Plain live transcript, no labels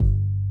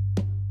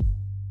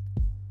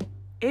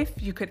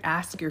If you could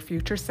ask your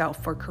future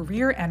self for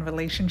career and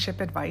relationship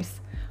advice,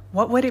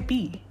 what would it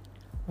be?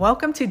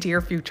 Welcome to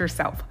Dear Future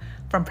Self.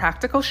 From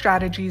practical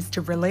strategies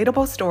to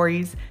relatable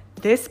stories,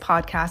 this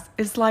podcast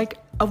is like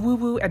a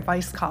woo-woo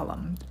advice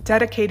column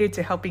dedicated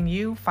to helping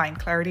you find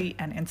clarity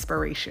and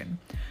inspiration.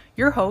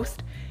 Your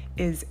host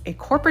is a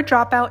corporate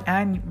dropout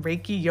and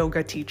Reiki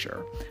yoga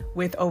teacher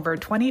with over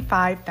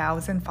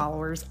 25,000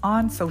 followers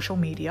on social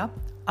media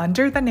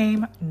under the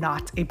name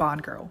Not a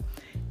Bond Girl.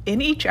 In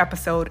each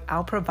episode,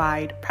 I'll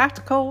provide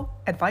practical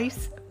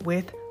advice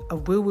with a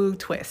woo-woo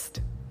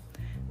twist.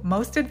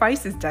 Most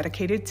advice is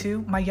dedicated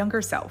to my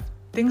younger self,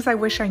 things I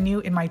wish I knew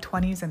in my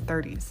 20s and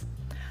 30s.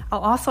 I'll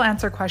also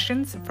answer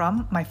questions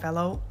from my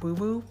fellow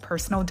woo-woo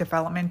personal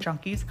development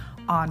junkies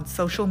on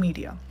social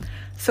media.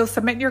 So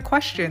submit your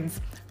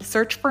questions.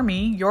 Search for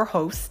me, your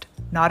host,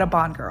 Not a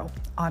Bond Girl,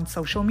 on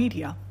social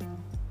media.